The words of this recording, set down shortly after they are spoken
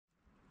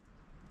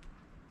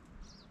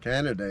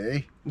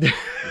Canada, eh?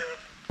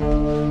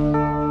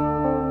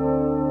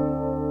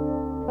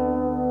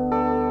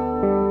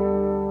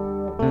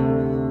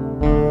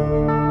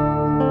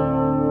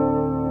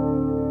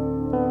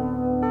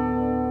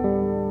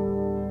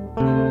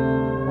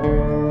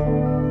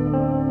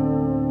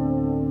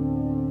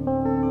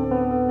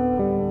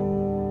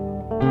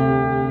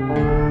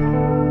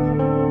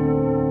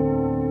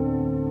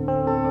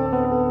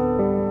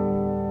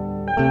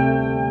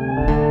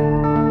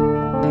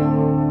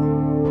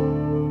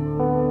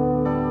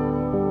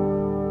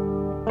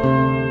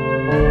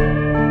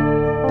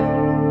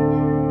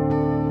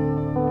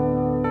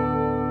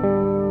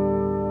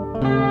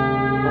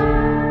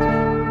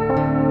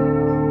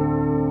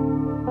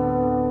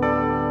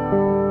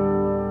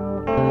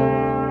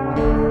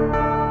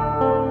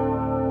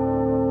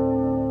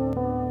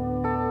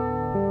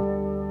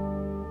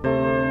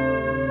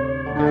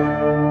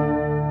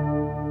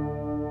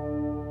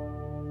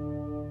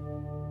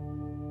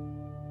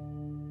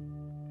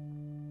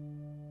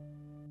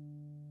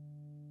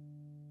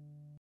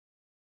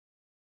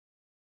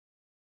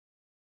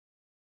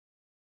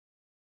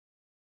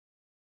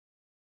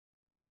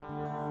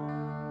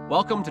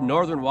 Welcome to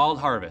Northern Wild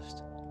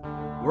Harvest.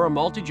 We're a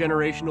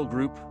multi-generational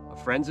group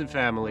of friends and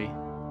family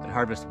that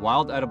harvest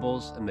wild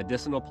edibles and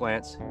medicinal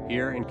plants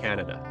here in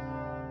Canada.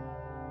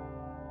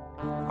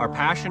 Our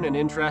passion and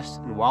interest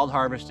in wild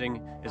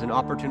harvesting is an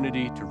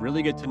opportunity to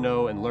really get to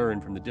know and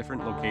learn from the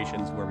different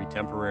locations where we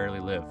temporarily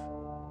live.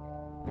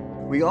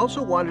 We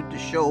also wanted to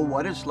show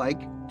what it's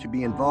like to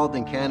be involved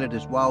in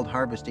Canada's wild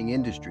harvesting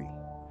industry,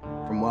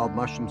 from wild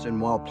mushrooms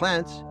and wild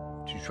plants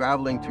to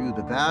traveling through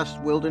the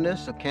vast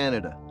wilderness of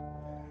Canada.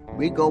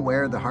 We go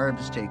where the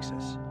harvest takes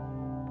us.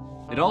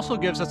 It also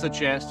gives us a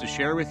chance to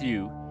share with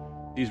you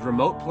these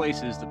remote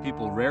places that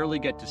people rarely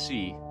get to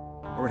see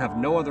or would have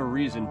no other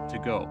reason to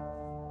go.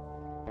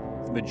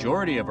 The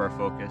majority of our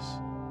focus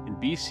in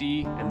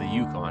BC and the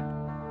Yukon.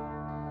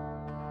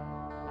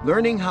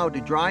 Learning how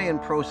to dry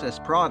and process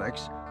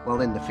products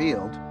while in the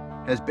field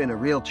has been a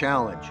real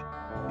challenge.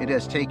 It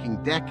has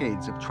taken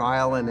decades of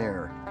trial and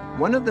error.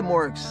 One of the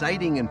more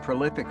exciting and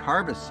prolific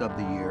harvests of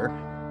the year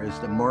is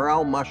the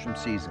Morel mushroom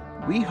season.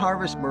 We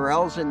harvest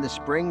morels in the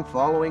spring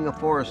following a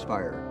forest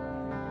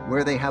fire,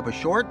 where they have a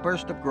short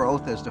burst of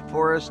growth as the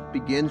forest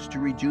begins to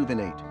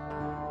rejuvenate.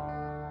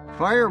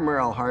 Fire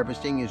morel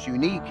harvesting is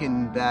unique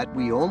in that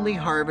we only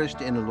harvest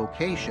in a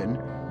location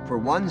for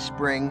one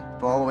spring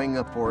following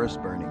a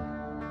forest burning.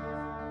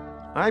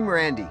 I'm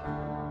Randy.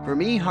 For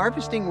me,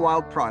 harvesting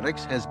wild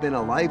products has been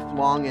a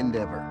lifelong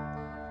endeavor.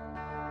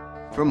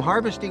 From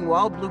harvesting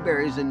wild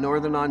blueberries in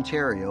northern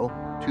Ontario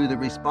to the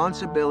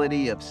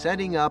responsibility of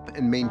setting up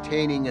and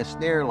maintaining a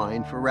snare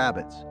line for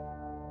rabbits.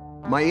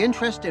 My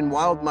interest in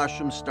wild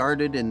mushrooms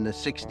started in the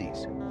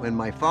 60s, when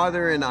my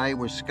father and I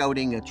were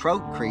scouting a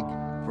trout creek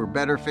for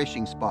better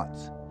fishing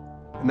spots.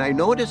 And I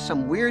noticed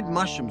some weird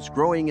mushrooms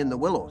growing in the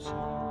willows,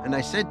 and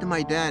I said to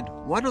my dad,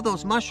 "What are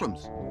those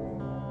mushrooms?"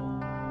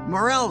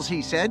 "Morels,"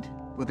 he said,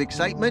 with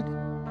excitement,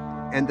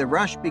 and the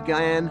rush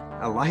began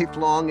a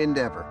lifelong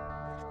endeavor.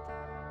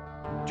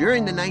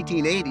 During the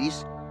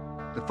 1980s,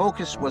 the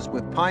focus was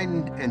with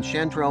pine and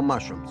chanterelle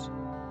mushrooms.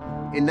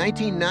 In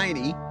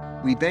 1990,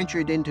 we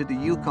ventured into the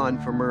Yukon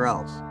for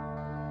morels,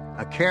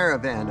 a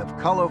caravan of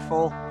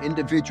colorful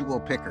individual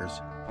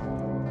pickers.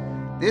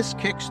 This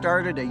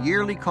kick-started a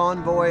yearly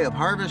convoy of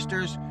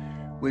harvesters,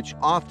 which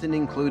often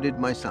included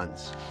my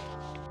sons.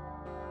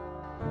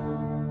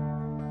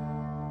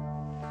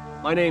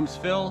 My name's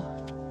Phil.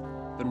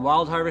 Been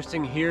wild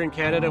harvesting here in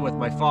Canada with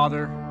my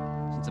father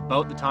since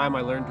about the time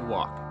I learned to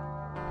walk.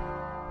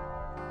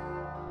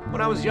 When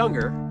I was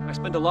younger, I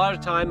spent a lot of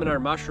time in our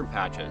mushroom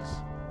patches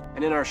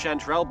and in our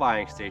chanterelle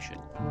buying station,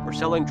 or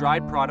selling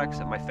dried products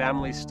at my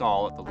family's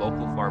stall at the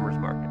local farmer's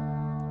market.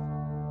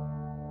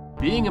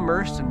 Being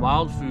immersed in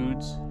wild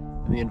foods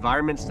and the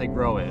environments they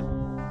grow in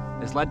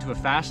has led to a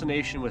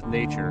fascination with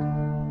nature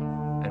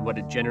and what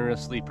it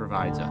generously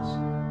provides us.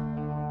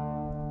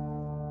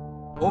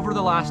 Over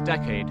the last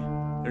decade,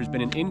 there's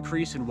been an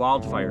increase in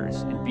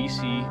wildfires in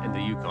BC and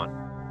the Yukon.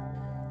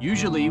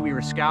 Usually, we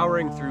were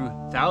scouring through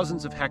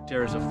thousands of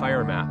hectares of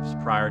fire maps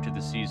prior to the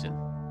season.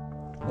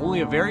 Only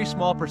a very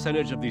small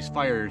percentage of these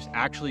fires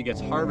actually gets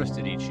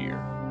harvested each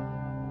year,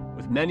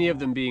 with many of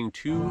them being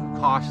too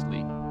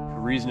costly to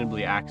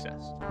reasonably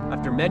access.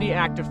 After many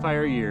active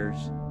fire years,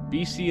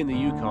 BC and the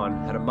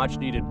Yukon had a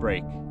much-needed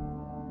break,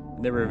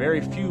 and there were very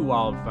few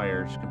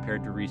wildfires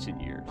compared to recent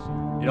years.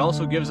 It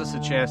also gives us a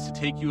chance to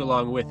take you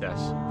along with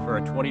us for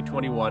our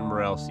 2021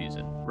 Morel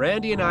season.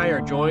 Randy and I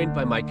are joined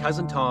by my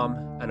cousin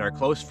Tom and our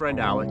close friend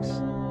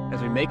Alex as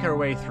we make our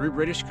way through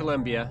British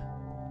Columbia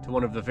to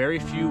one of the very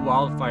few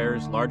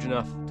wildfires large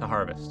enough to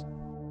harvest.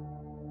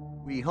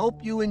 We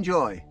hope you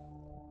enjoy.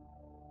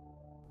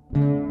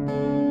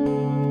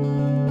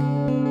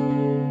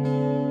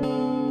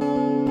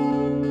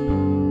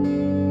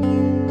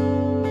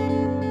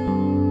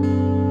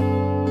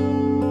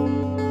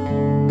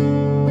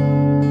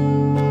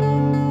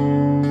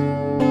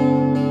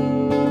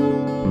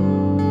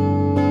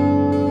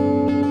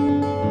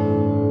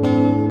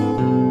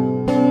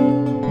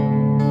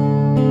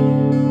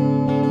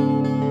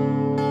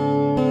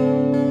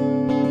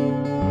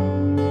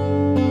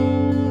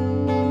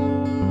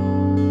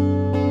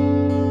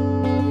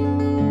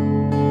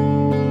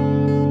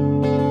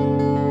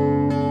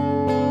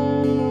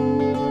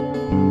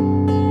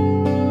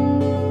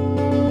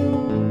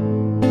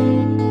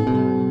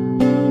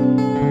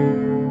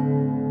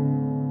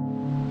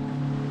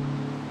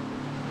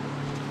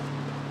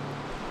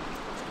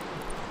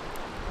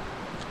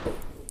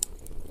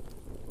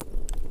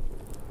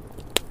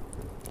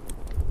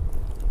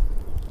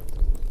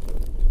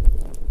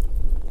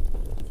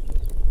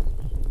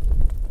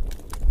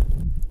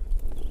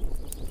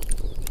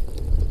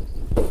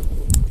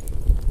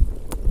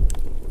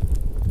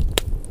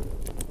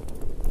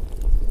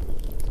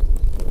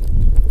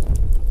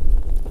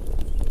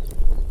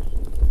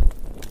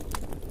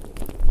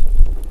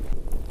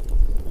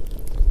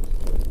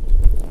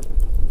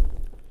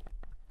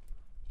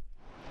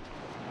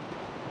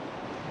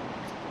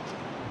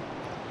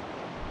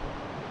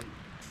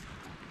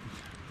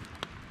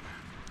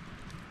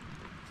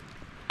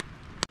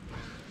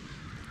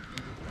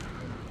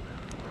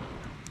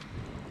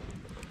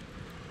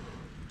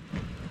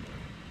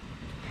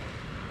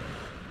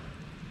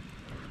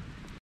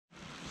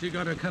 So you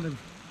got to kind of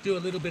do a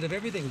little bit of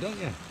everything, don't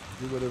you?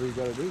 Do whatever you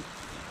gotta do.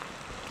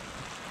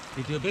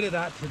 You do a bit of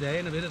that today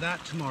and a bit of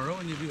that tomorrow,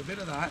 and you do a bit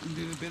of that and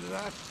do a bit of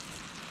that.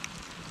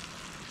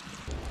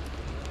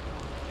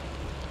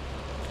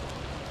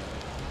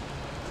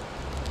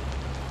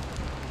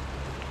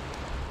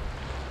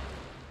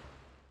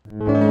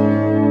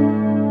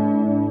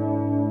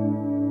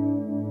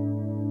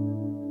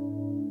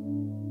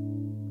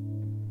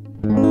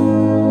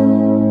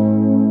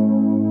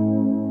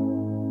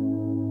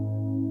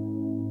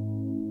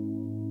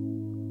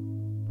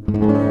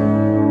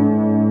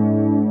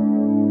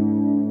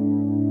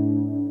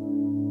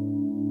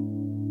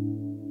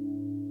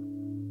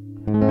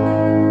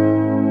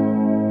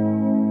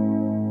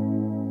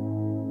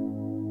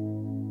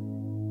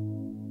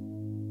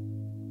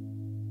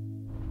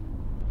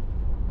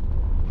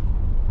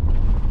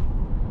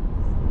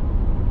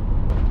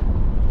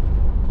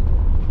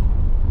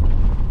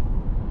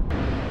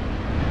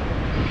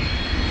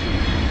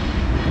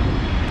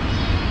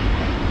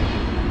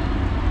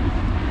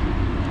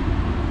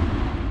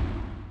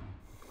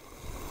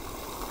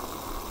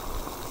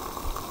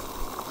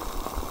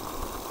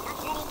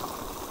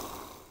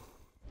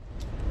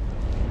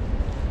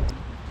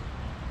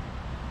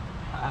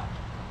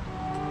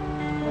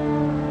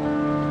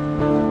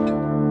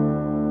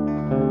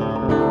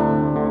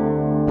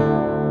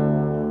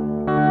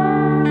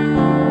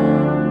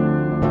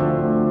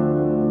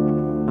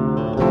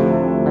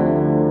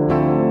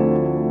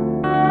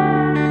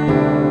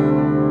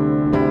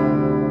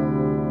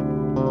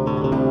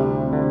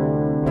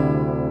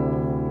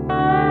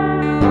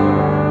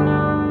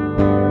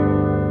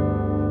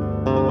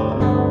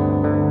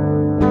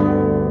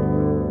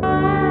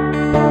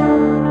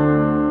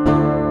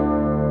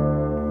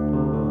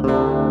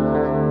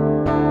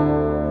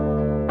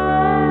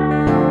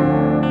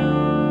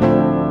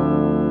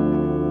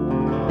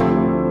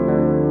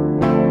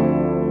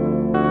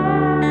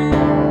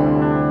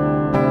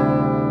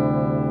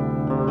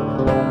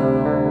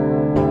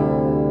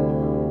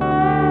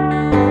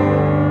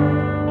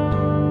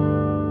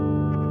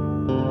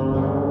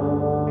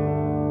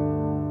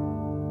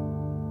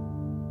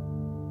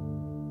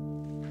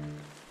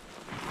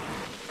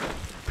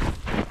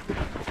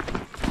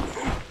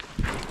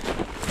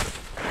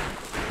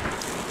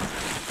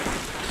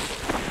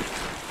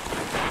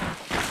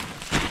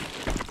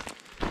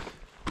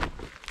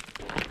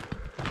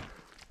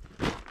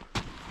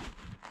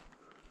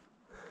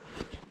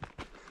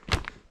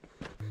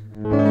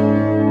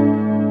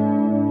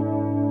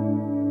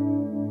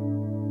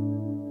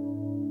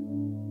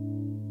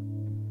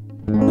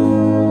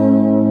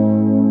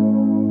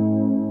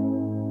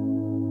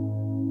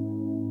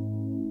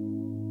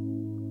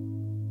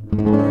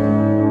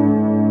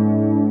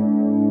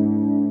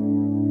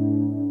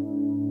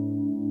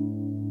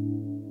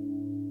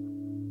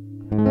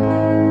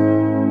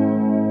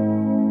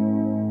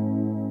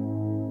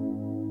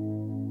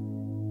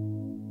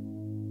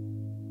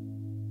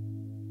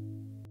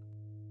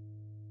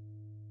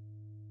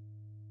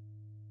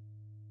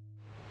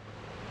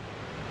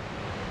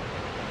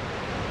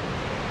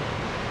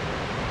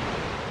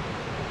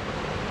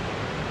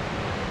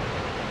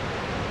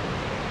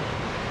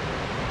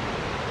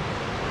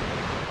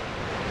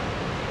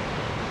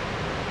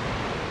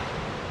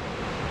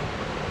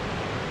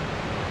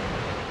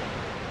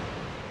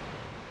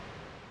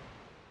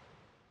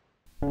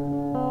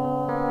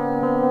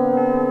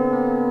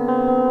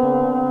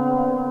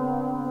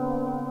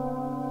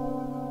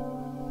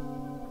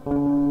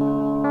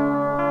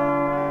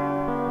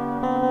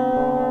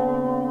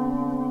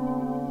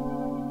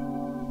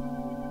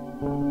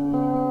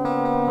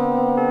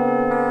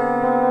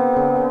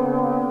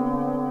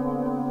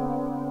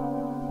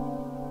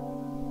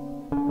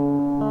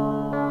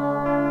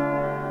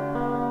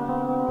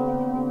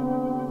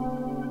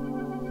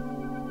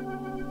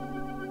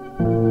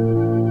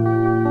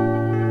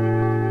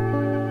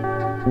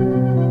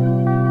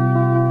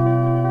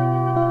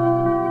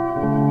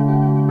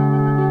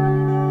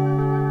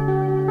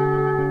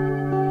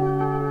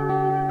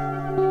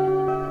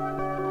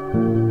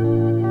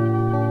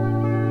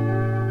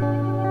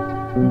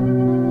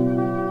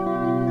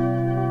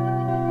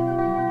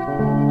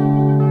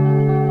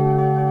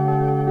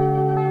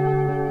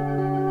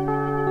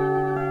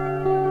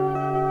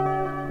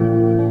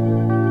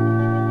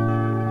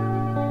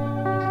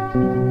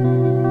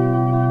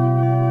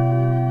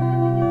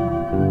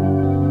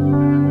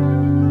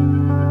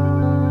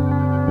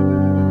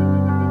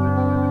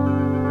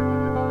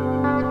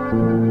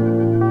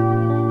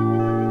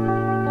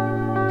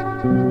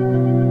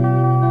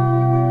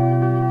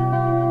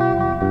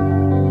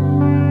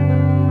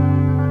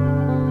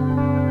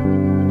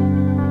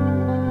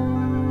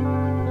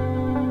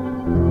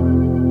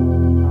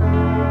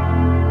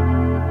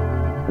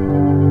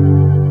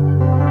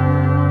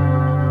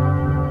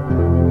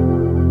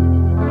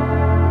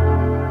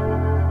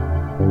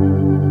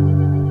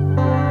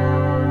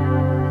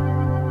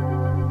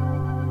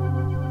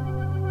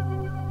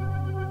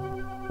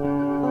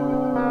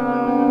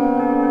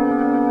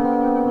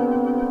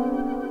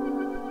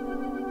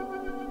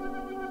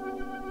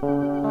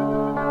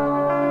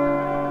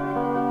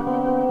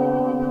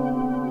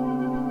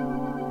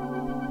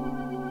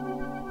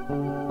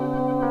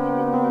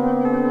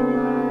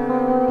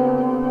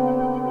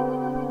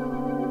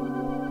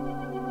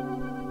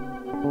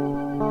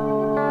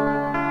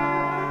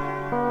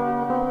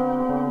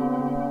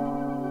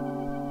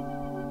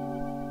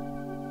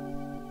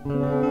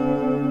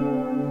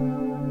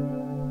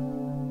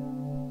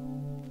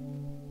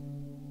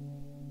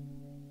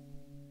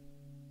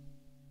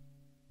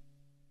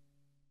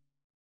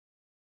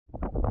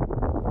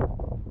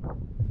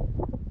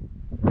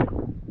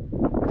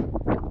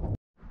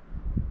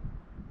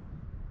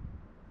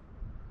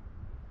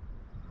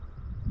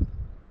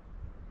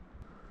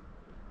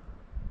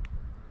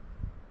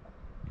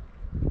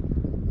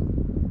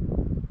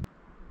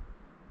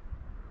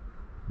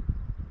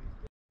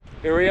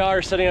 Here we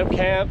are setting up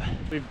camp.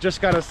 We've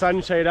just got a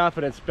sunshade up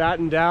and it's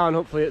battened down.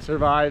 Hopefully it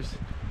survives.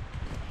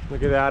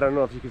 Look at that, I don't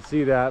know if you can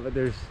see that, but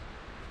there's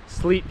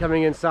sleet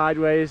coming in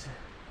sideways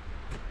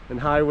and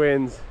high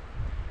winds.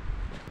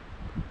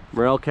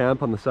 Morel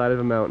camp on the side of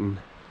a mountain.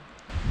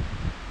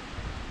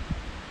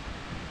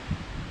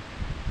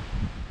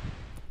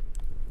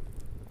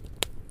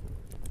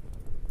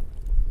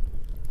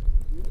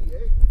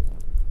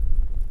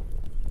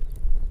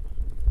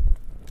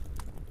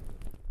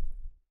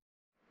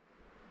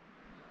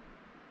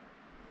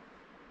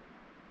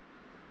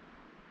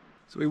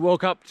 So we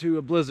woke up to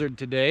a blizzard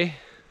today.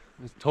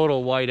 It was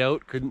total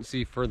whiteout, couldn't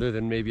see further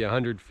than maybe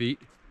 100 feet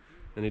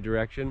in any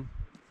direction.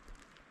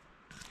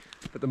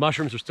 But the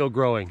mushrooms are still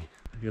growing.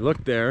 If you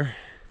look there,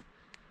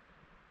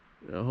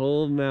 the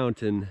whole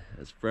mountain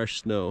has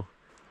fresh snow.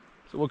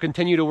 So we'll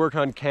continue to work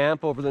on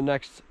camp over the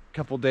next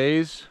couple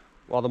days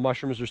while the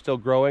mushrooms are still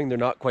growing. They're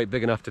not quite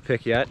big enough to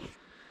pick yet.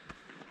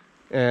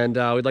 And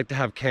we'd like to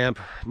have camp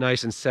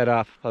nice and set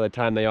up by the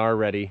time they are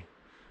ready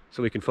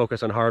so we can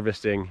focus on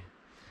harvesting.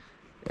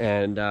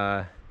 And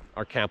our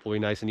camp will be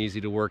nice and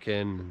easy to work in,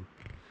 and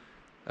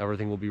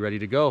everything will be ready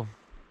to go.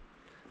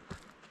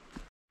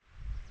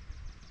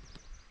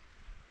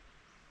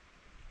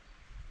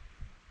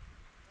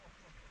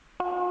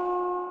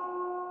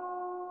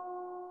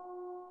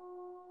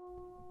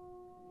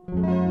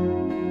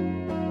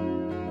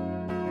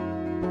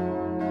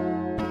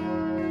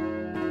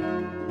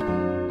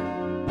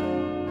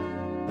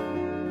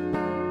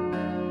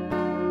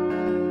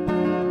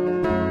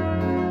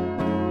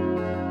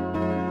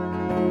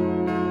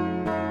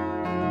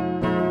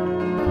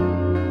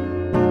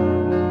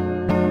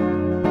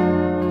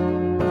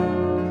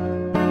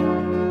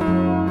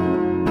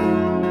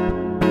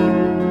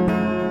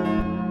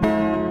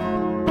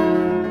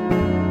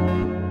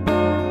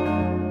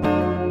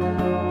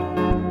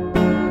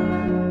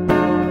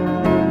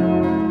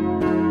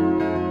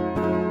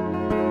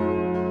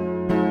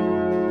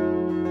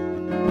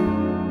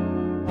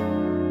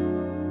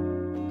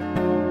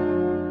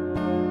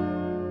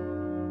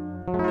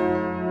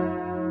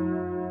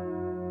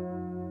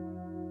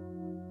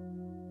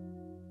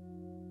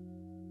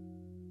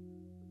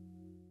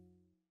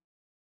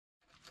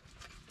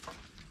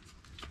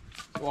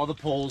 All the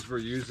poles we're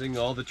using,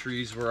 all the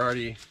trees were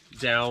already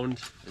downed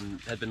and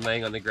had been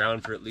laying on the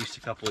ground for at least a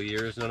couple of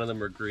years. None of them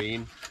were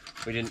green.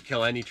 We didn't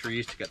kill any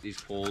trees to get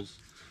these poles.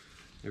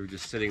 They were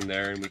just sitting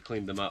there and we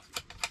cleaned them up.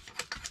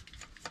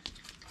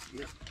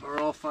 Yep, are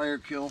all fire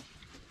kill.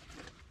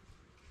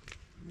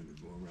 I'm gonna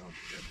go around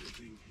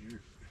everything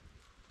here.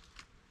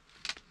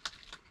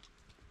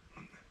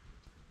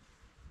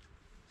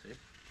 See?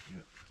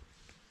 Yeah.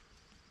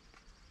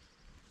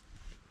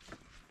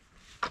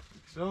 Like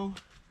so.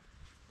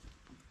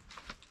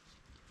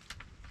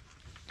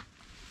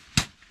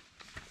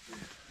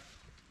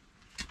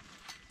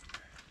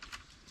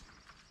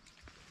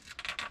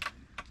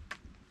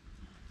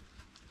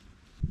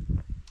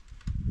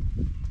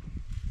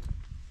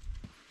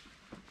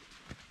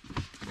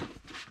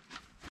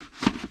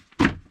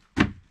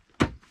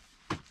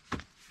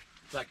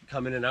 That can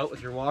come in and out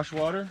with your wash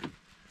water.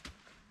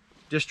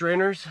 Dish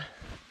drainers.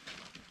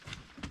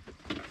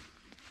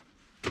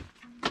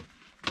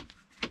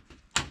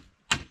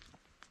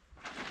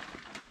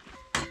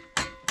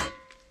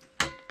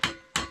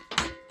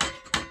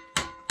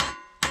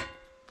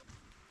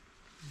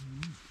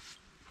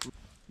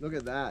 Look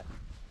at that.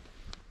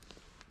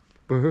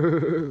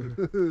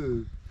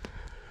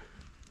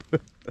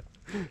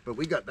 But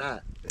we got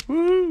that.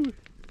 Woo!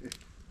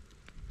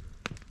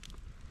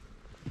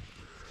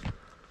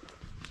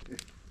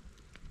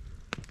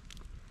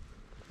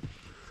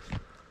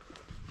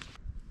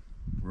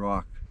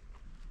 Rock.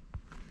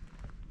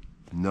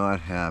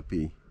 Not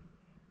happy.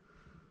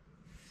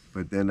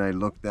 But then I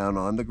looked down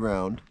on the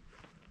ground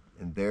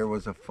and there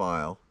was a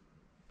file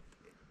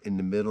in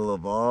the middle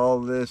of all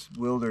this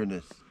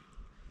wilderness.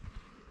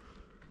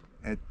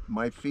 At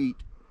my feet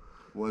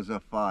was a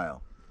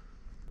file.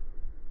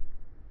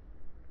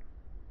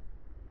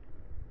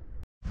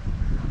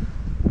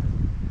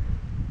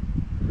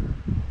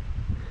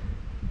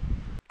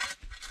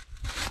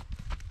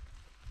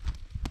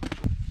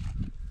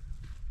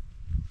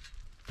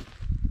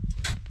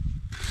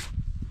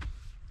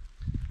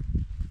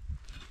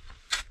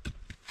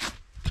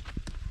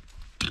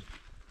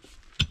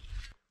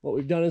 What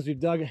we've done is we've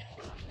dug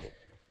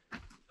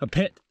a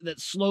pit that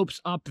slopes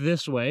up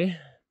this way,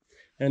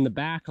 and the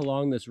back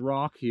along this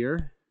rock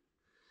here,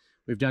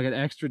 we've dug it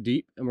extra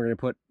deep, and we're going to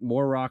put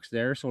more rocks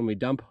there. So when we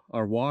dump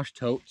our wash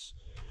totes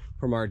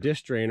from our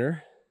dish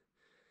drainer,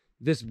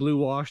 this blue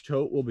wash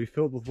tote will be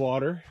filled with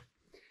water,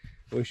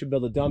 and we should be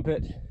able to dump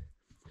it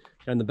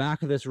down the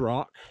back of this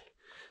rock.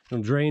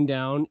 It'll drain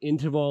down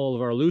into all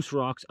of our loose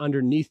rocks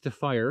underneath the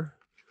fire,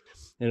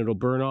 and it'll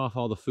burn off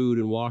all the food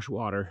and wash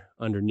water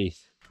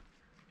underneath.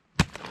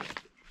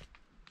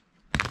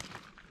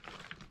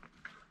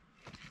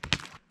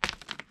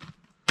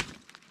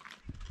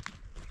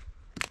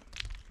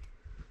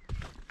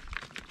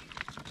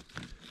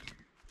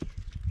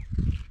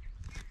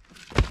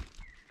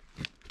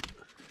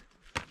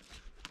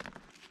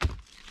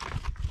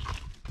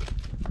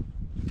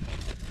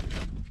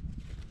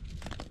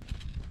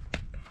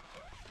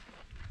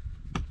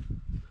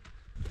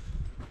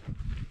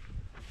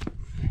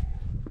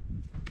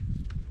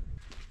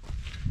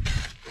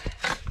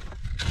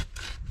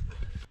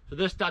 So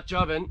this Dutch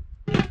oven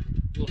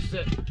will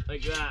sit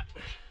like that.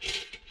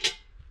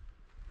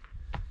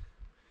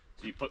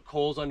 So you put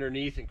coals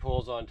underneath and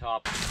coals on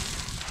top.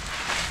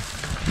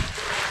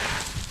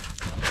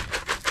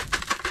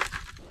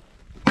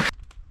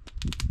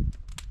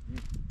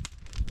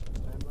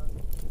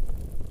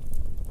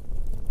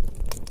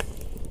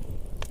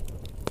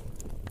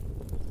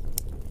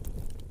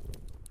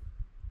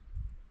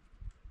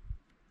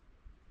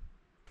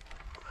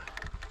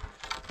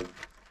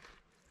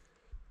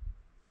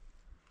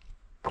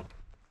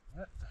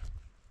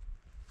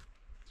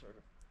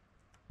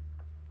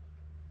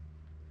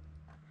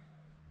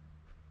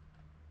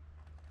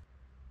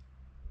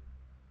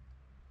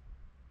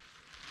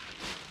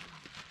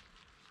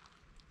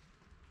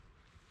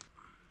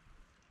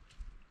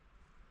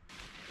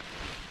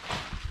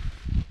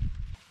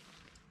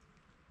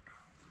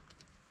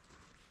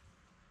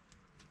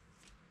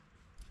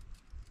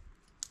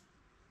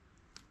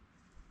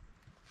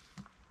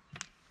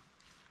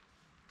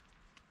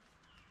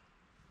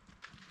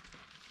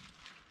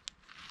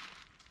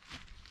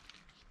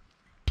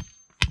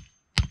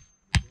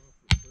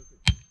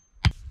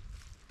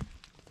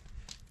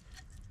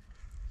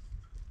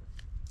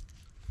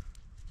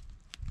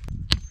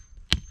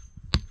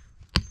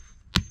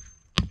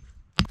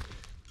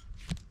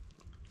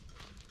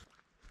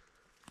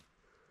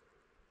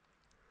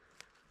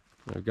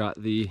 I've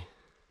got the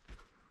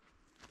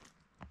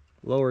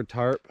lower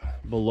tarp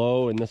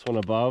below and this one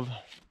above.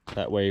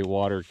 That way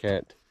water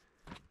can't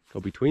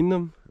go between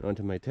them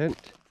onto my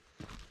tent.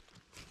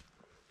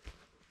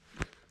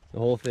 The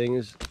whole thing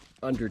is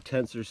under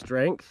tensor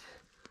strength.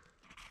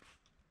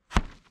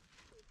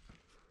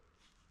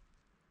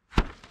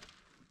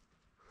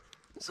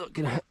 So it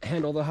can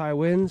handle the high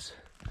winds.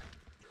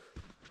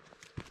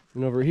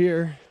 And over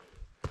here,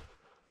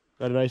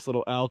 got a nice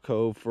little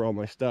alcove for all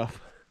my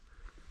stuff.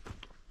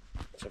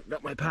 So I've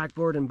got my pack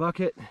board and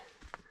bucket.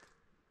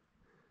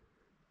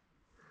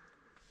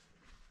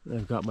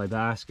 I've got my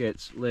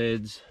baskets,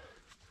 lids,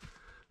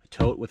 a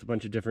tote with a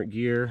bunch of different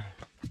gear,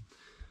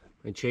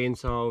 my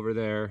chainsaw over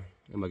there,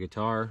 and my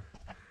guitar.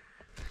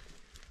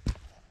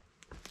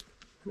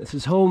 This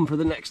is home for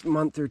the next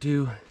month or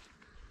two.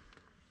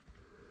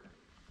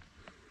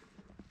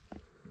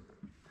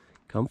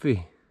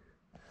 Comfy.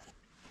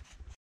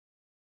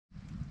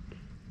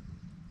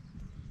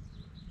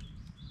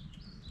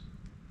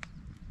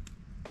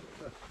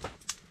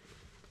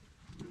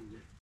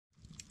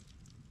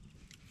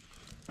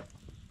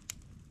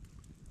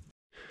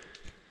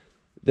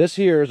 This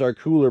here is our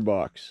cooler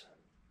box.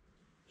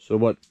 So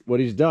what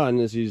he's done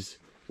is he's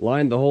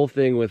lined the whole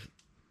thing with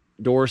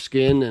door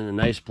skin and a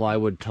nice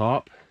plywood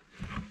top.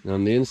 And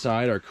on the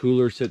inside, our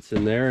cooler sits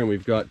in there, and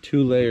we've got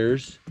 2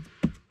 layers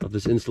of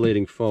this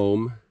insulating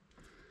foam.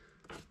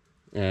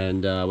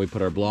 And we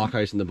put our block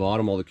ice in the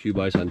bottom, all the cube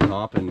ice on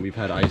top, and we've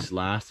had ice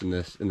last in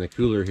the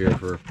cooler here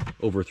for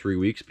over 3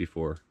 weeks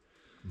before.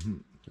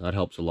 That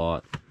helps a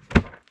lot.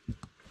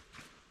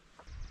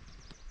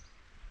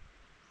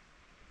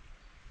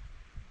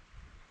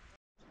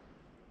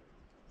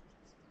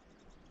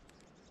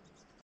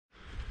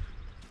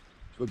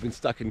 We've been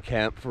stuck in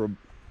camp for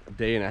a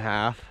day and a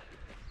half.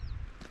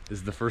 This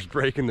is the first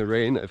break in the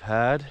rain I've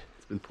had.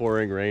 It's been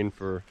pouring rain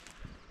for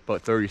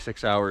about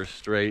 36 hours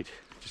straight,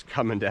 just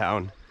coming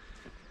down,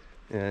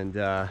 and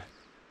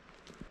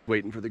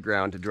waiting for the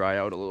ground to dry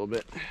out a little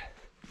bit.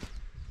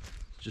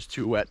 It's just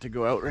too wet to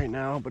go out right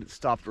now, but it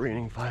stopped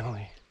raining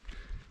finally.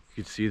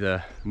 You can see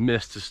the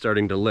mist is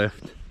starting to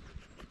lift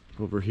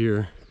over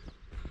here.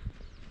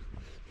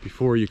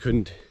 Before you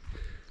couldn't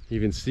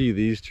even see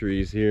these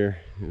trees here.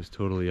 It was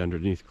totally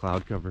underneath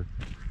cloud cover,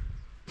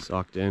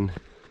 socked in.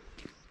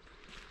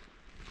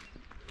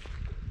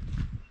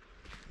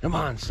 Come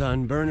on,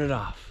 son, burn it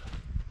off.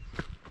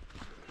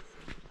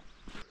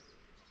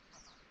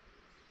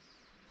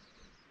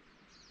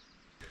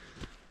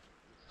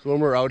 So when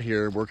we're out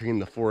here working in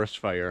the forest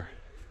fire,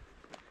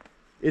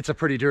 it's a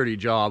pretty dirty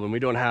job, and we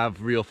don't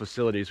have real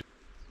facilities.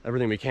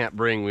 Everything we can't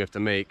bring, we have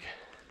to make.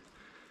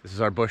 This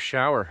is our bush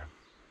shower.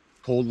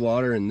 Cold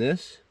water in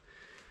this.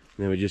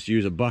 And then we just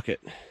use a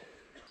bucket.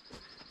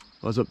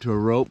 Goes up to a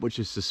rope which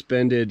is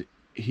suspended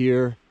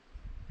here,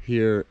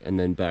 here, and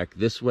then back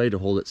this way to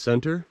hold it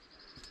center.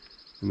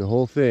 And the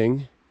whole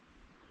thing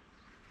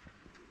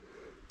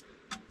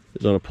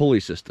is on a pulley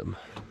system.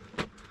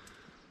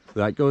 So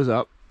that goes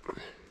up,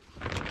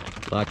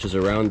 latches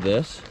around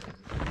this,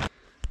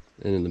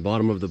 and in the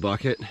bottom of the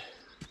bucket,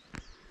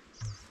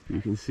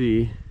 you can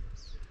see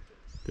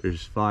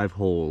there's 5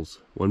 holes.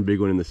 1 big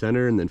one in the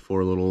center, and then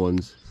 4 little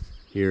ones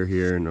here,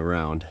 here, and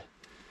around.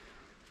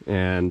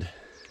 And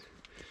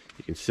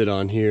you can sit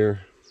on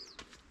here.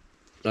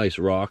 Nice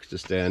rocks to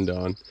stand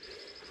on.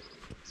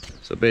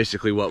 So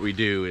basically what we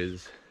do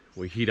is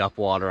we heat up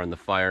water on the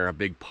fire, a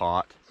big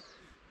pot.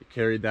 You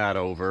carry that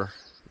over,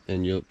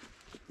 and you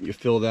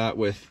fill that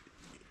with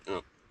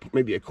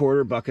maybe a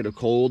 1/4 bucket of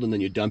cold, and then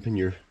you dump in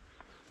your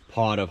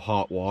pot of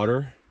hot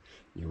water.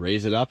 You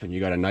raise it up, and you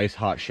got a nice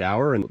hot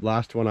shower. And the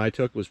last one I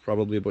took was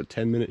probably about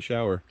 10-minute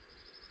shower.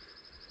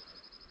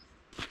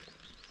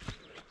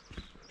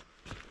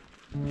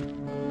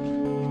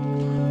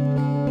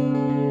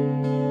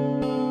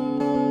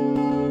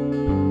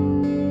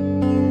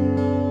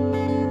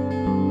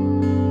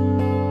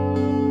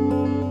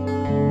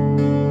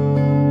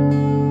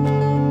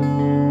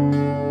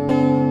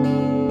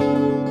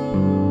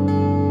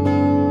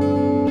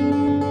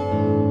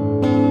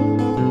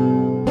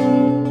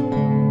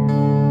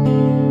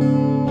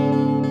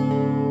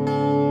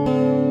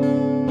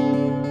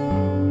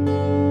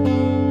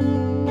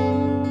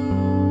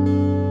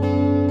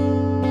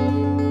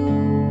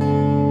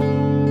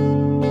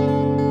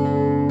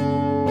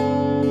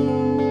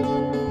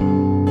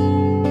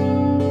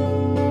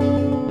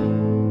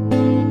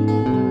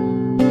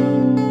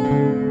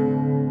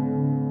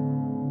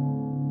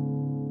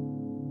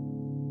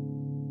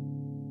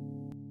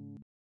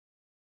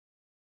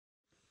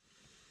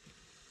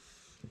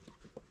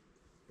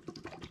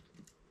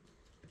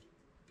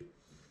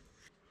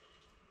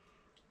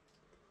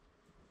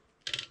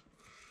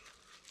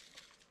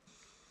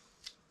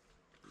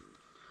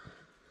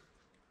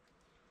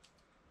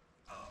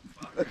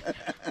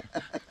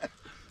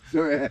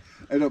 Sorry,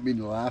 I don't mean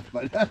to laugh,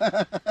 but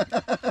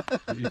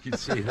you can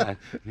see that.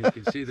 You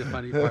can see the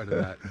funny part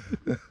of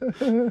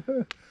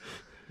that.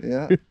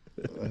 yeah,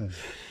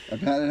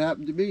 I've had it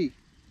happen to me.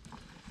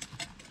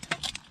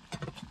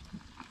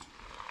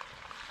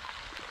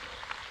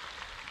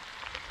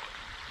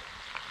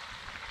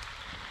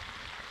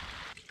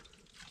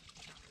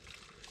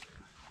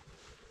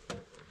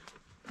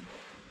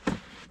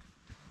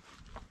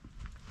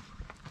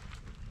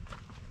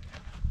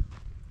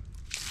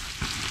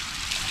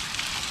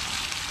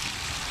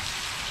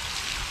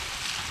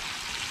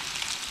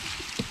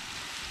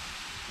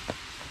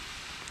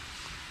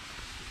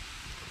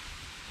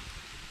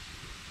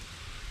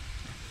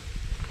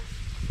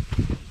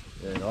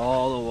 And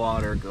all the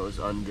water goes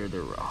under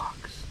the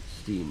rocks,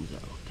 steams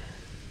out.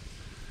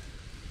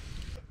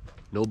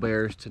 No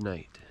bears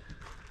tonight.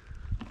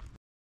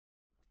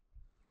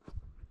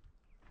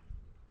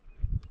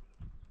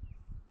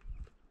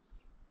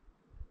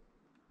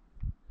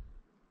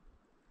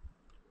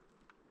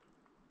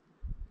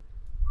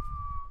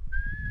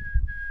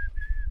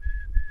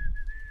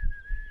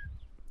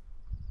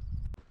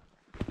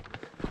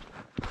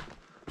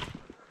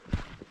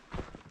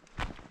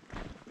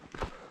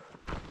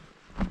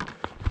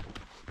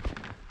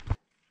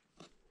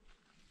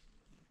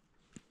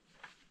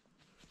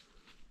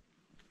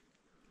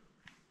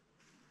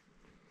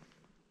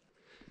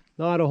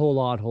 Not a whole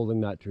lot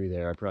holding that tree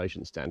there. I probably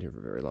shouldn't stand here for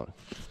very long.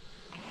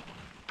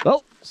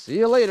 Well, see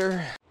you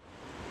later.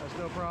 That's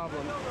no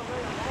problem.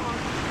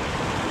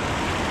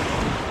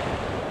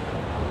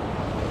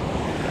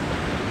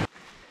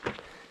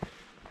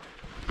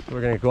 We're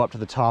gonna go up to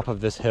the top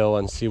of this hill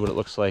and see what it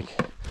looks like.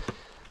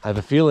 I have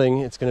a feeling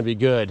it's gonna be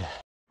good.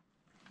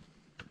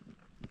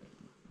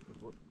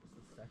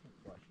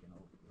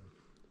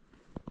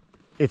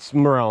 It's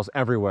morels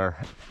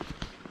everywhere.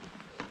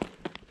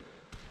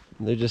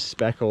 They're just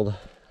speckled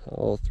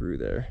all through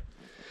there.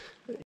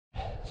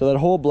 So that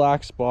whole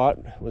black spot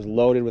was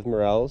loaded with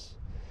morels.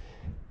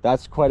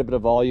 That's quite a bit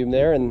of volume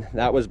there, and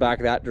that was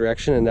back that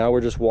direction, and now we're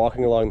just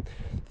walking along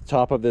the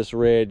top of this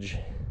ridge,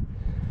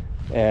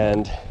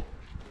 and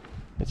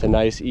it's a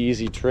nice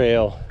easy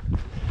trail,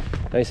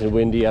 nice and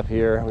windy up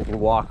here. We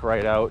can walk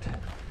right out,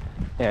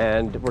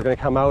 and we're going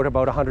to come out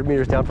about 100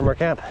 meters down from our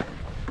camp.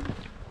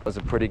 It was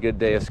a pretty good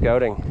day of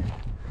scouting,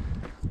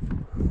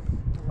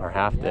 our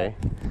half day.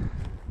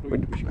 We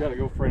gotta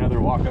go for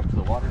another walk up to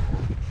the water.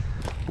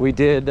 We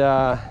did,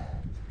 well,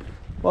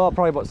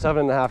 probably about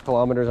 7.5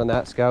 kilometers on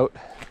that scout,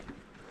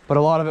 but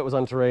a lot of it was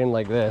on terrain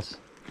like this.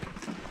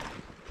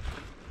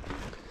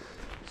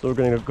 So we're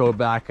gonna go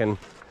back and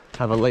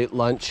have a late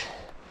lunch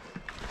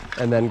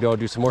and then go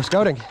do some more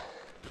scouting.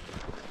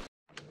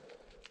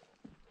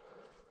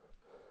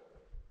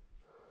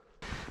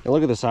 And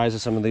look at the size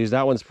of some of these.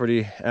 That one's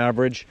pretty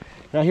average.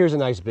 Now here's a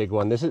nice big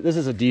one. This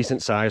is a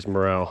decent sized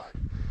morel.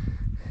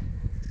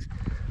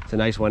 It's a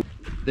nice one.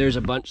 There's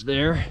a bunch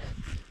there.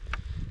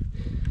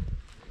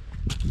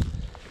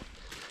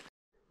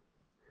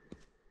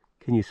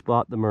 Can you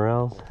spot the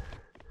morels?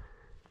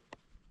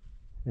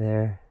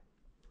 There,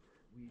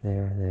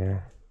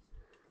 there,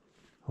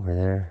 over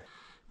there.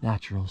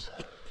 Naturals.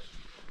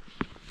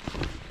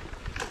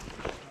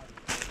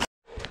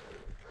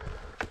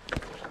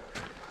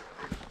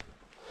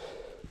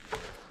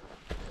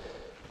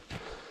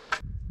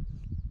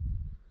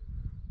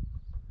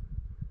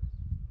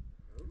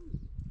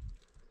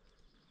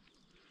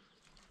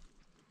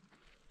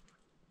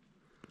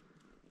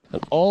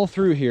 And all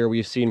through here,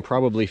 we've seen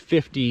probably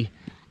 50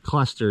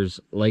 clusters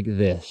like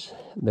this.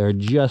 They're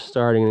just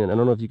starting, and I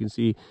don't know if you can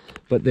see,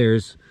 but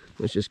there's,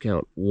 let's just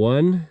count,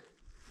 1,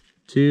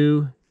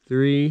 2,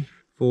 3,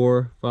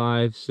 4,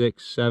 5,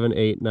 6, 7,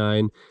 8,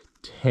 9,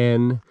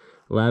 10,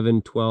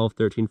 11, 12,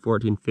 13,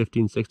 14,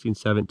 15, 16,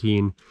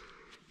 17,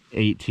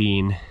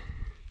 18.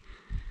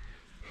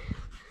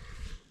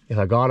 If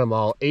I got them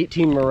all,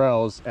 18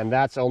 morels, and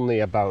that's only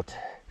about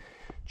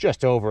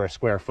just over a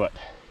square foot.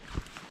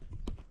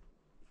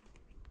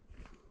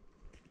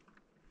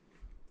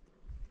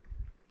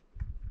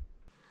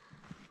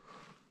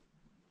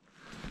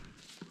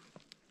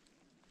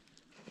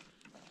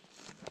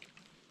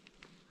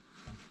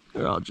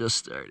 They're all just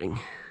starting.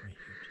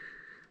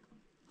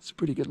 It's a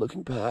pretty good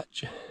looking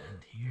patch.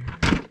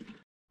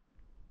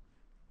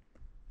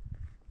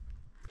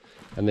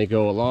 And they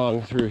go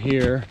along through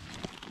here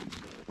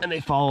and they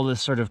follow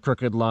this sort of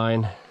crooked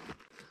line.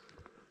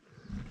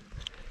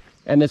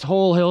 And this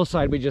whole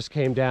hillside we just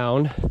came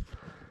down,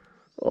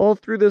 all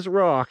through this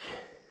rock,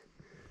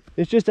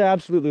 it's just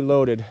absolutely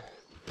loaded.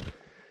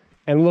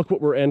 And look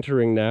what we're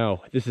entering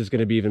now. This is going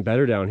to be even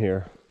better down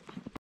here.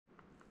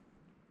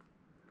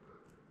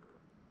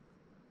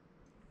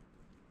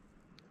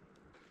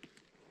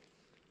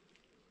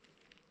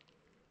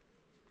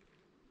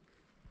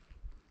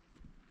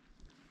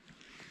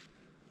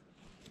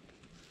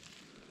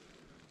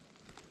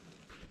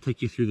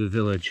 Take you through the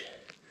village.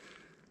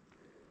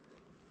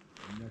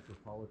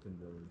 Metropolitan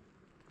village.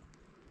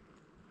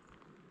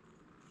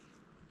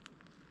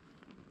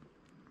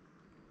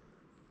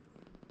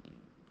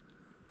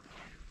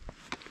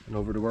 And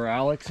over to where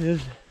Alex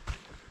is.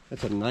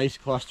 That's a nice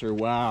cluster.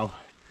 Wow.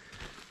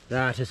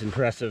 That is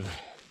impressive.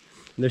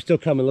 And they're still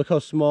coming. Look how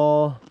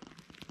small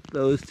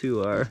those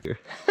two are.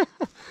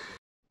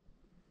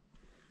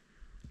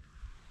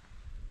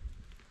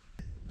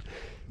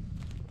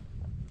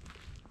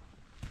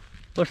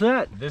 What's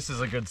that? This is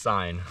a good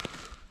sign.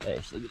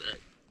 Nice, look at that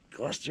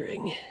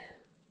clustering.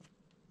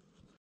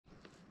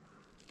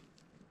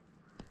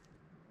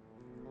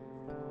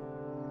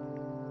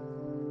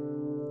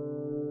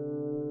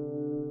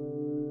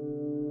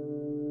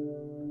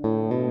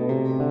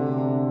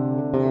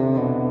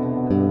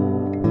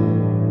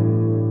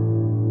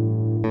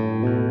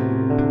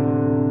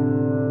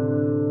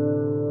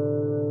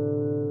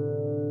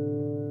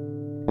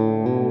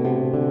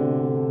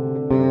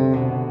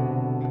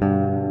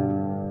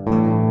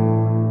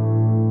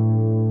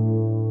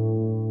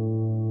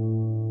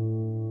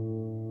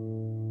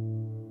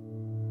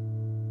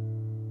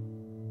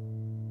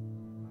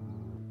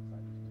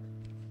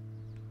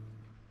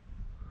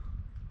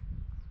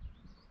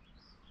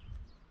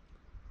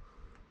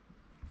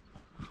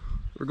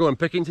 We're going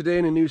picking today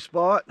in a new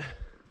spot.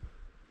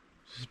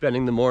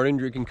 Spending the morning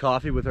drinking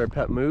coffee with our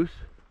pet moose.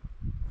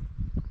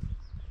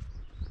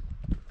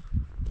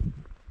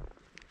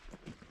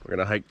 We're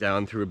gonna hike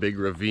down through a big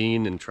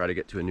ravine and try to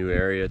get to a new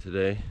area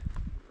today.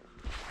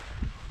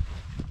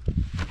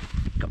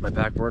 Got my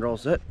backboard all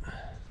set.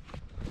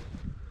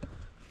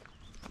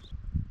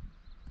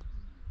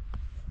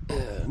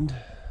 And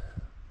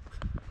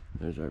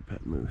there's our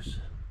pet moose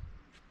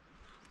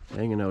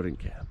hanging out in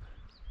camp.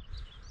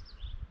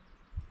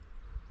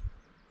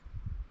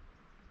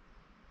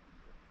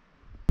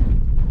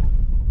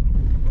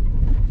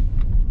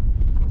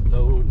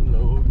 Loading,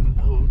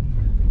 loading, loading.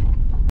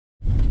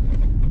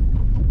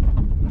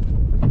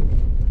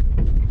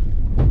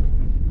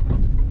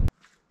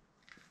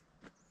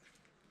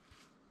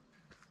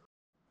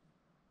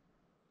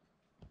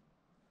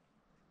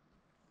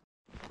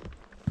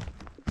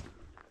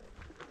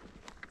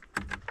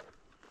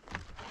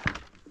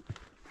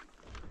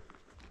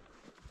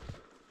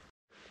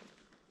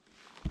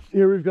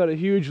 Here we've got a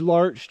huge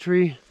larch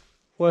tree,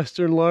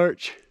 western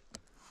larch.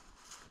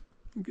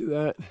 Look at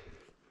that.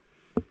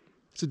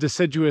 It's a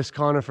deciduous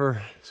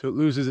conifer, so it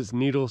loses its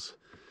needles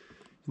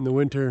in the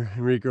winter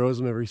and regrows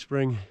them every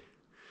spring.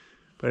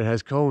 But it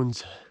has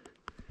cones.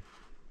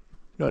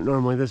 Not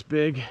normally this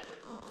big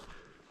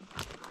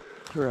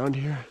around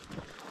here.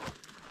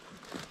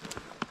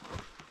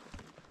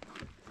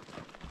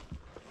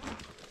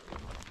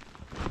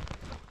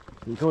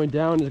 And going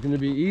down is going to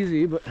be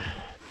easy, but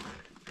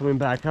coming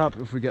back up,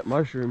 if we get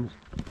mushrooms,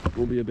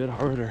 will be a bit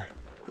harder.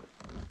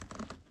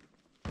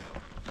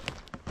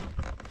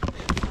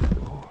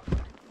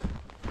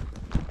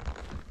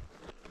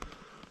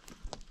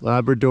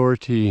 Labrador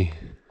tea.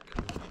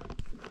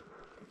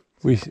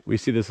 We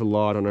see this a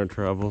lot on our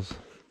travels.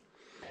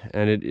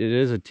 And it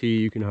is a tea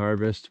you can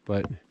harvest,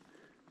 but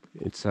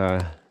it's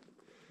not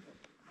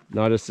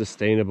as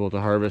sustainable to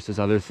harvest as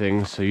other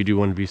things, so you do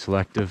want to be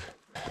selective.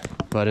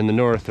 But in the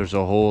north, there's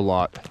a whole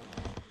lot.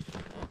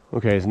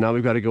 Okay, so now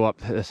we've got to go up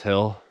this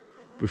hill.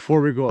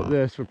 Before we go up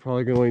this, we're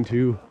probably going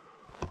to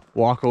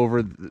walk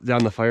over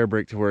down the fire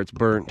break to where it's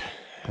burnt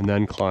and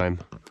then climb.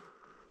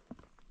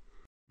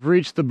 We've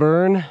reached the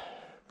burn.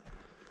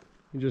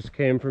 We just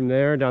came from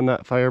there down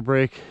that fire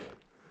break.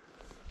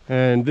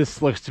 And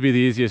this looks to be the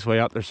easiest way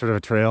up. There's sort of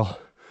a trail.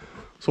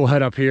 So we'll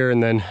head up here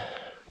and then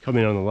come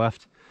in on the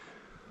left.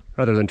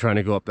 Rather than trying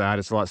to go up that,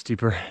 it's a lot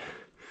steeper.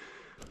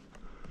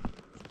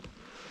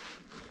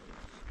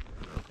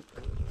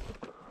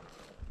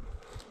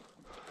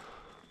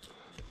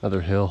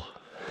 Another hill,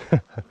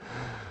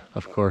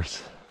 of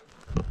course.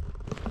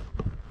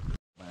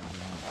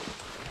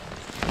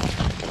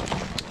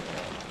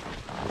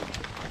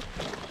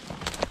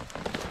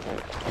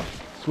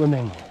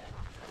 Swimming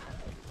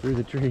through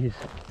the trees.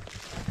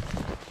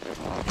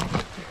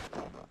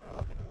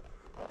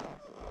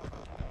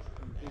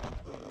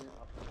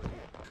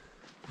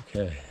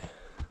 Okay.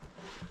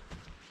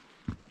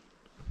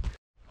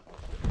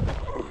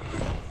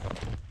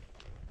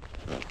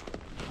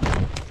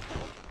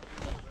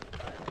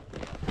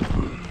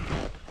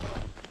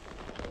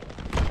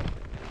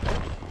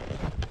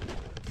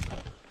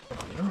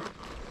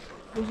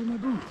 Those are my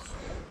boots.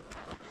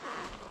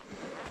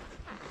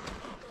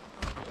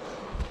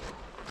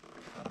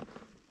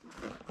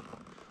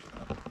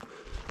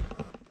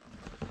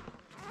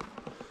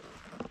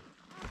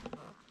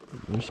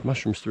 There's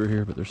mushrooms through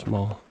here, but they're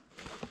small.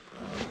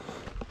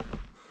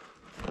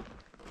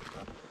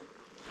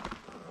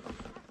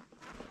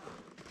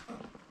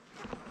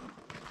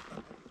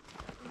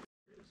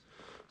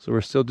 So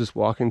we're still just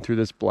walking through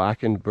this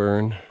blackened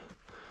burn,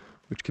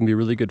 which can be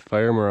really good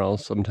fire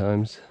morels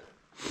sometimes.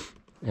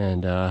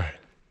 And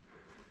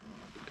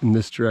in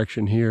this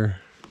direction here,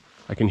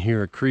 I can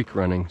hear a creek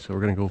running, so we're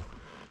gonna go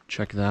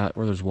check that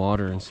where there's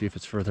water and see if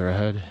it's further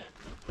ahead.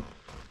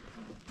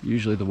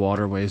 Usually the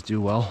waterways do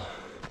well.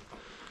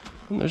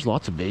 And there's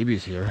lots of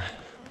babies here,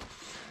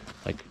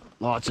 like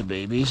lots of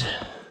babies,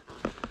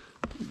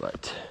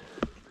 but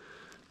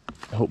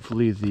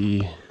hopefully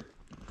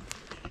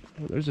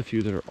there's a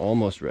few that are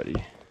almost ready.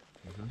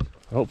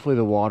 Hopefully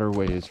the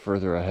waterway is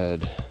further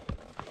ahead.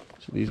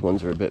 So these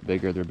ones are a bit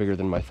bigger, they're bigger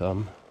than my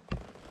thumb.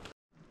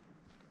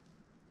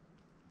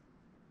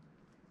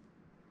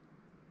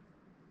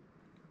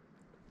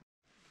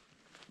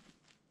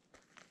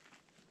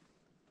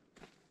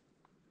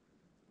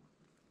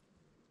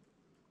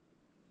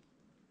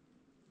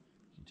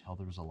 You can tell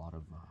there's a lot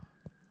of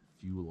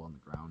fuel on the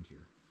ground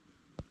here.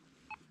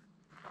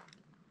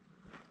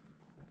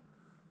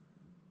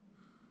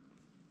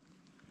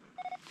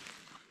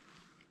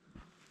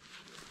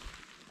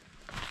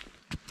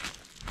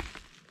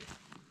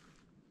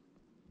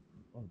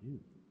 Oh, dude.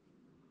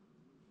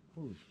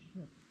 Holy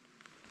shit.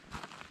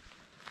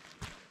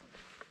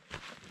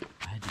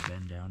 I had to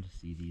bend down to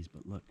see these,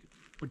 but look.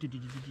 Oh,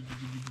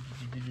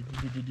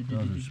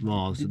 they're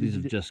small, so these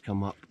have just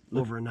come up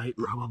overnight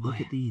probably.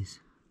 Look at these.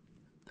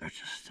 They're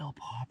just still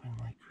popping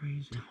like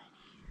crazy.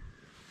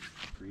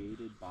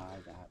 Created by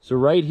that. So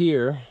right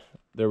here,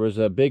 there was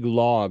a big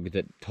log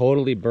that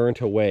totally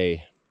burnt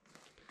away.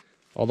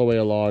 All the way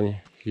along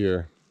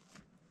here.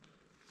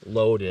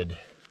 Loaded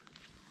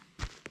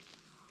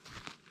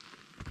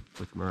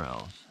with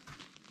morels.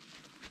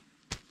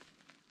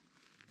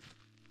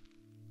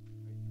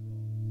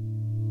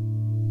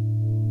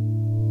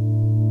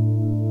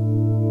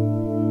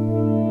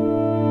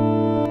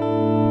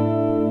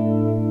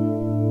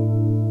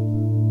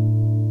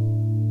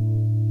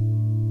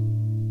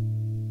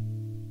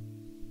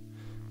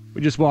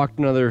 We just walked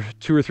another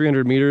 200 or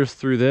 300 meters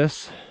through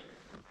this,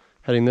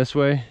 heading this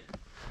way,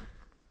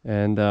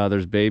 and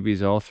there's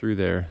babies all through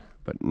there,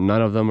 but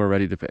none of them are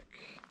ready to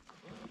pick.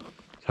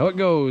 That's how it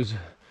goes.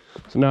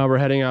 So now we're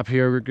heading up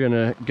here. We're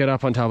gonna get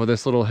up on top of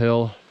this little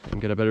hill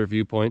and get a better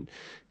viewpoint,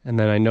 and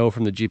then I know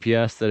from the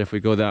GPS that if we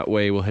go that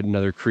way, we'll hit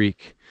another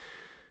creek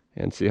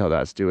and see how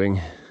that's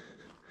doing.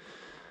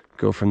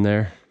 Go from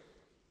there.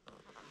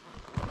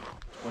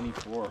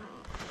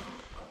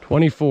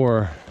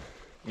 24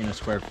 in a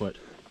square foot.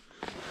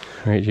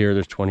 Right here,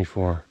 there's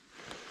 24.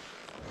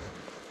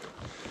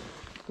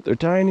 But they're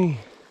tiny.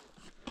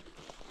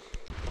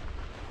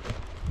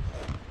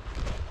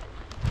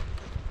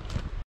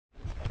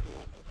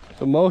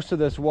 So most of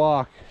this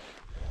walk,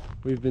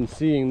 we've been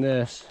seeing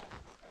this.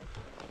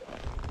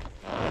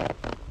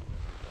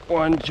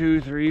 1,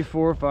 2, 3,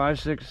 4, 5,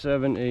 6,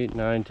 7, 8,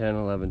 9, 10,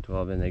 11,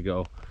 12, and they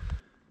go.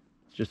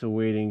 It's just a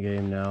waiting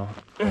game now.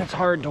 And it's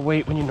hard to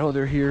wait when you know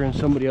they're here and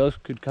somebody else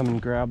could come and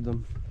grab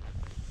them.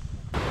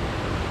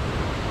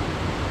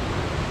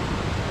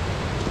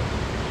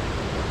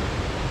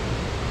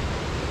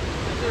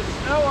 There's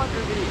snow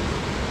underneath.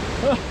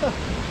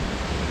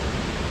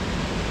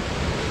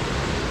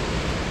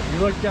 You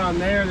look down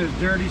there, there's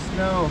dirty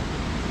snow.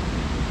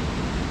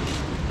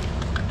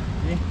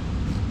 See?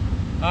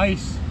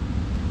 Ice.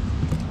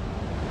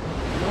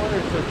 No wonder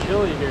it's so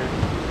chilly here.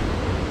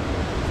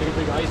 It's like a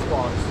big ice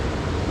box.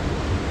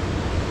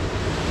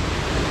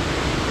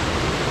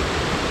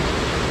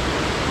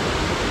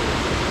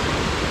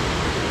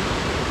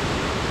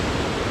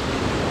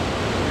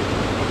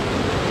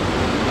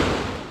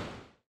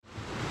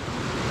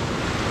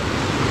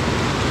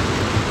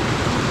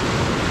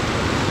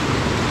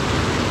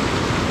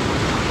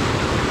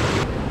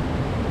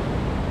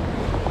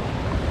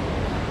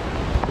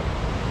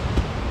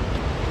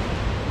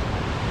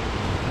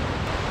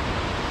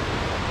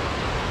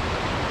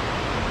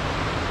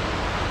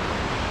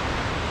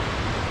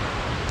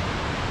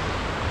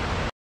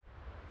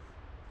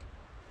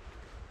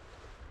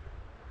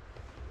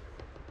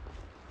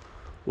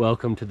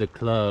 Welcome to the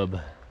club.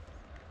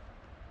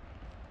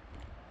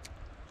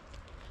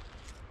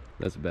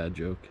 That's a bad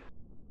joke.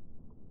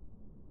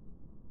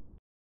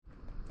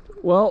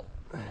 Well,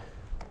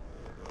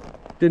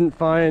 didn't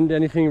find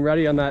anything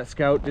ready on that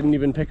scout, didn't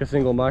even pick a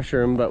single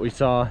mushroom, but we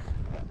saw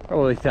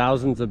probably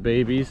thousands of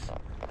babies.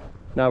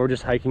 Now we're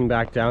just hiking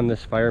back down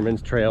this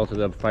fireman's trail to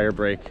the fire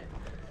break,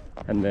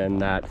 and then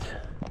that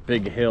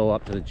big hill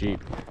up to the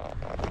Jeep.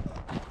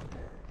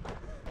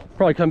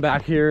 Probably come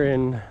back here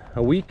in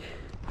a week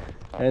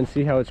and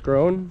see how it's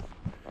grown.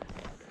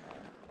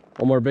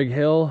 One more big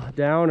hill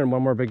down and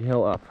one more big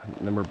hill up,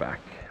 and then we're back.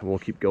 And we'll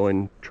keep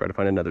going, try to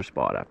find another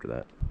spot after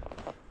that.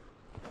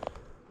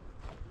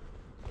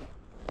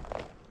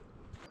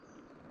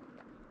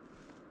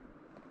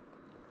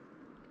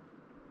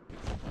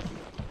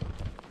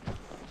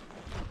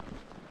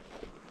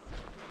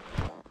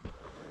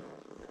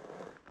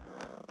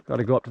 Got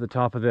to go up to the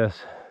top of this.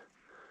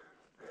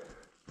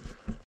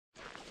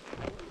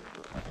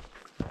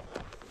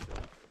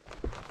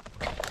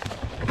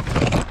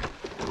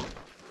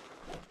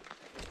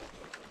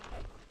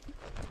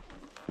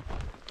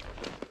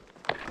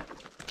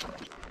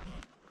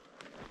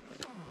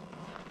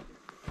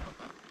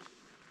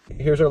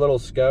 Here's our little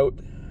scout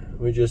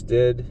we just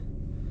did.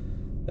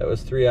 That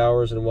was 3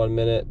 hours and 1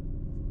 minute.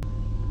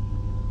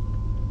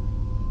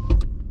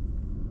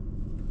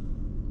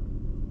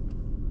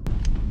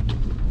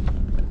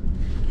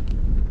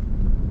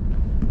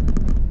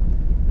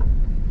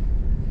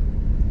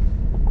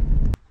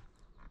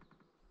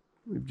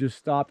 We've just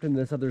stopped in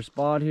this other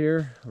spot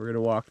here. We're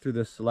gonna walk through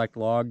this select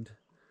logged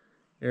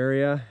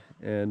area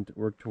and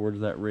work towards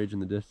that ridge in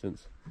the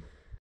distance.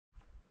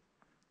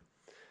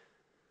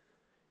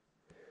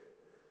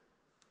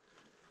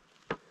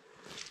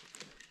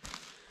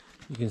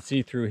 You can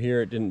see through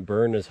here it didn't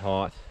burn as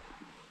hot.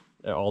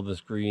 All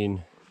this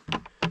green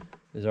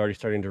is already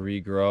starting to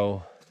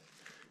regrow.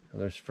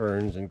 There's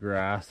ferns and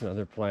grass and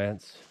other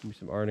plants. Maybe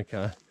some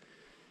arnica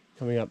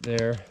coming up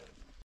there.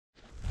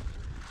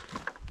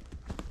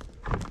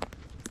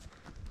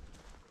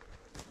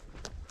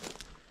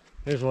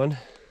 Here's one.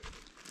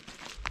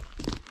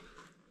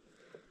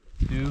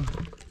 2,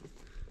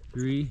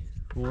 3,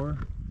 4,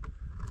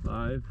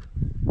 5,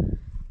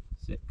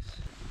 6.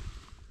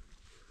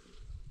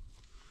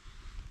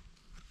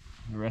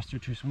 The rest are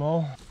too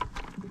small.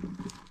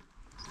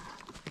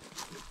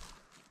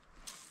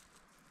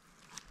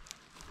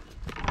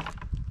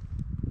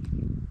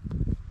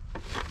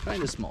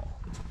 Kind of small.